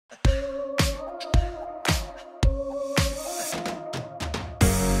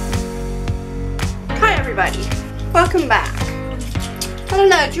everybody, welcome back. I don't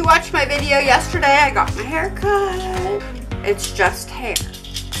know, did you watch my video yesterday? I got my hair cut. It's just hair.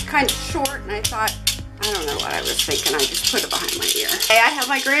 It's kind of short and I thought, I don't know what I was thinking, I just put it behind my ear. Hey, I have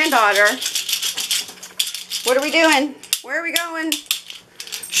my granddaughter. What are we doing? Where are we going?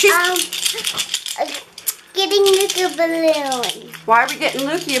 She's getting Luke a balloon. Why are we getting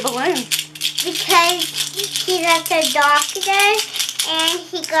Lukey a balloon? Because he's at the doctor and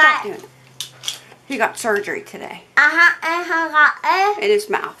he got surgery today. And in his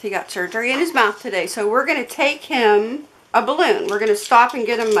mouth. He got surgery in his mouth today. So we're going to take him a balloon. We're going to stop and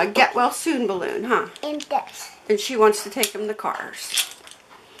get him a get well soon balloon, huh? And this. And she wants to take him to Cars.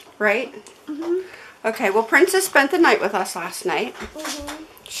 Right? Mm-hmm. Okay, well Princess spent the night with us last night. Mm-hmm.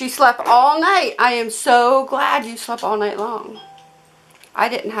 She slept all night. I am so glad you slept all night long. I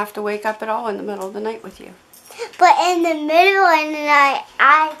didn't have to wake up at all in the middle of the night with you. But in the middle of the night,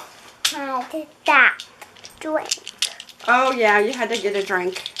 I had that drink. Oh yeah, you had to get a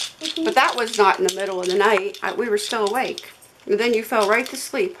drink. Mm-hmm. But that was not in the middle of the night. We were still awake. And then you fell right to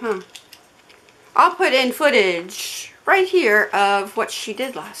sleep, huh? I'll put in footage right here of what she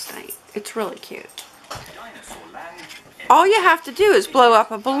did last night. It's really cute. All you have to do is blow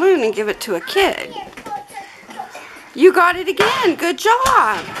up a balloon and give it to a kid. You got it again. Good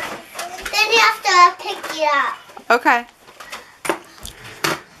job. Then you have to pick it up. Okay.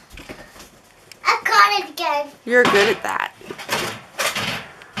 I got it again. You're good at that.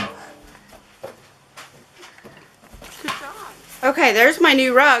 Good job. Okay, there's my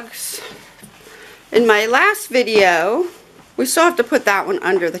new rugs. In my last video, we still have to put that one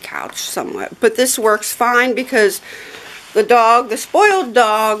under the couch somewhat. But this works fine because the dog, the spoiled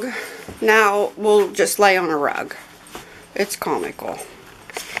dog, now will just lay on a rug. It's comical.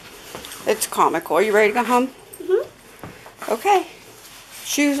 It's comical. Are you ready to go home? Mm-hmm. Okay.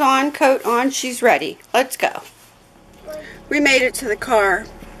 Shoes on, coat on, she's ready. Let's go. We made it to the car.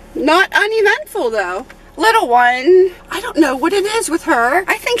 Not uneventful though. Little one, I don't know what it is with her.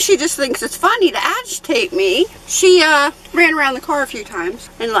 I think she just thinks it's funny to agitate me. She ran around the car a few times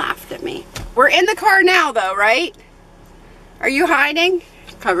and laughed at me. We're in the car now though, right? Are you hiding?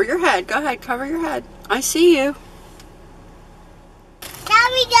 Cover your head. Go ahead, cover your head. I see you. Now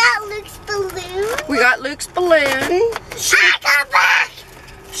we got Luke's balloon. We got Luke's balloon. I got back.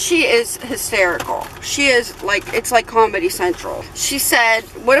 She is hysterical. She is like, it's like Comedy Central. She said,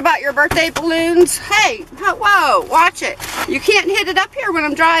 what about your birthday balloons? Hey, whoa, watch it. You can't hit it up here when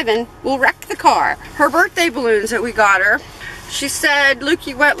I'm driving. We'll wreck the car. Her birthday balloons that we got her. She said, Luke,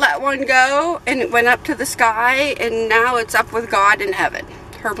 you won't let one go, and it went up to the sky, and now it's up with God in heaven.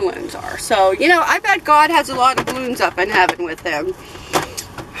 Her balloons are. So, you know, I bet God has a lot of balloons up in heaven with him.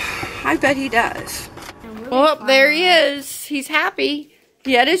 I bet he does. Oh, there he is. He's happy.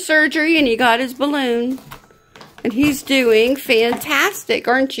 He had his surgery, and he got his balloon. And he's doing fantastic,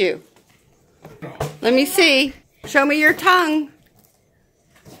 aren't you? Let me see. Show me your tongue.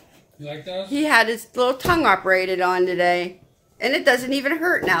 You like those? He had his little tongue operated on today. And it doesn't even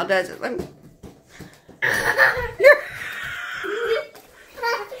hurt now, does it? Let me...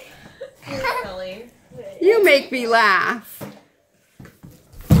 You make me laugh.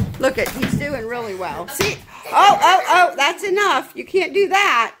 Look at, he's doing really well. See? Oh, that's enough. You can't do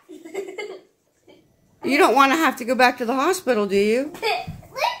that. You don't want to have to go back to the hospital, do you?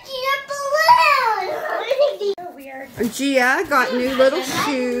 Gia got new little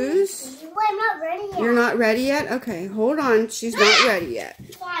shoes. I'm not ready yet. You're not ready yet? Okay, hold on. She's not ready yet.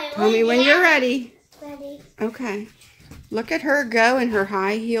 Tell me when you're ready. Ready. Okay. Look at her go in her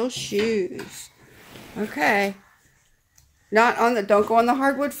high heel shoes. Okay. Don't go on the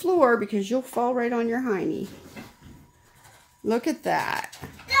hardwood floor because you'll fall right on your hiney. Look at that.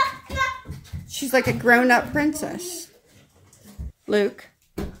 She's like a grown-up princess. Luke,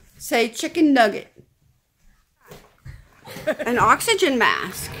 say chicken nugget. An oxygen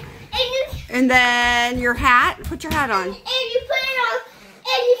mask. And then your hat. Put your hat on. And you put it on.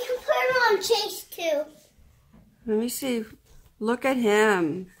 And you can put it on Chase too. Let me see. Look at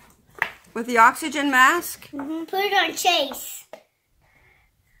him. With the oxygen mask? Mm-hmm. Put it on Chase.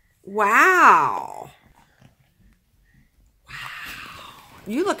 Wow. Wow.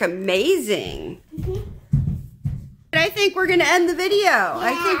 You look amazing. Mm-hmm. I think we're going to end the video. Yeah.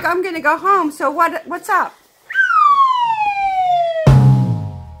 I think I'm going to go home. So what's up?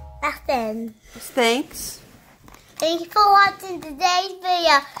 Nothing. Thanks. Thank you for watching today's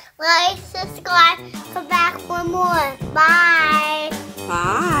video. Like, subscribe, come back for more. Bye.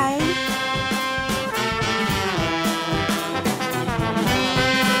 Bye.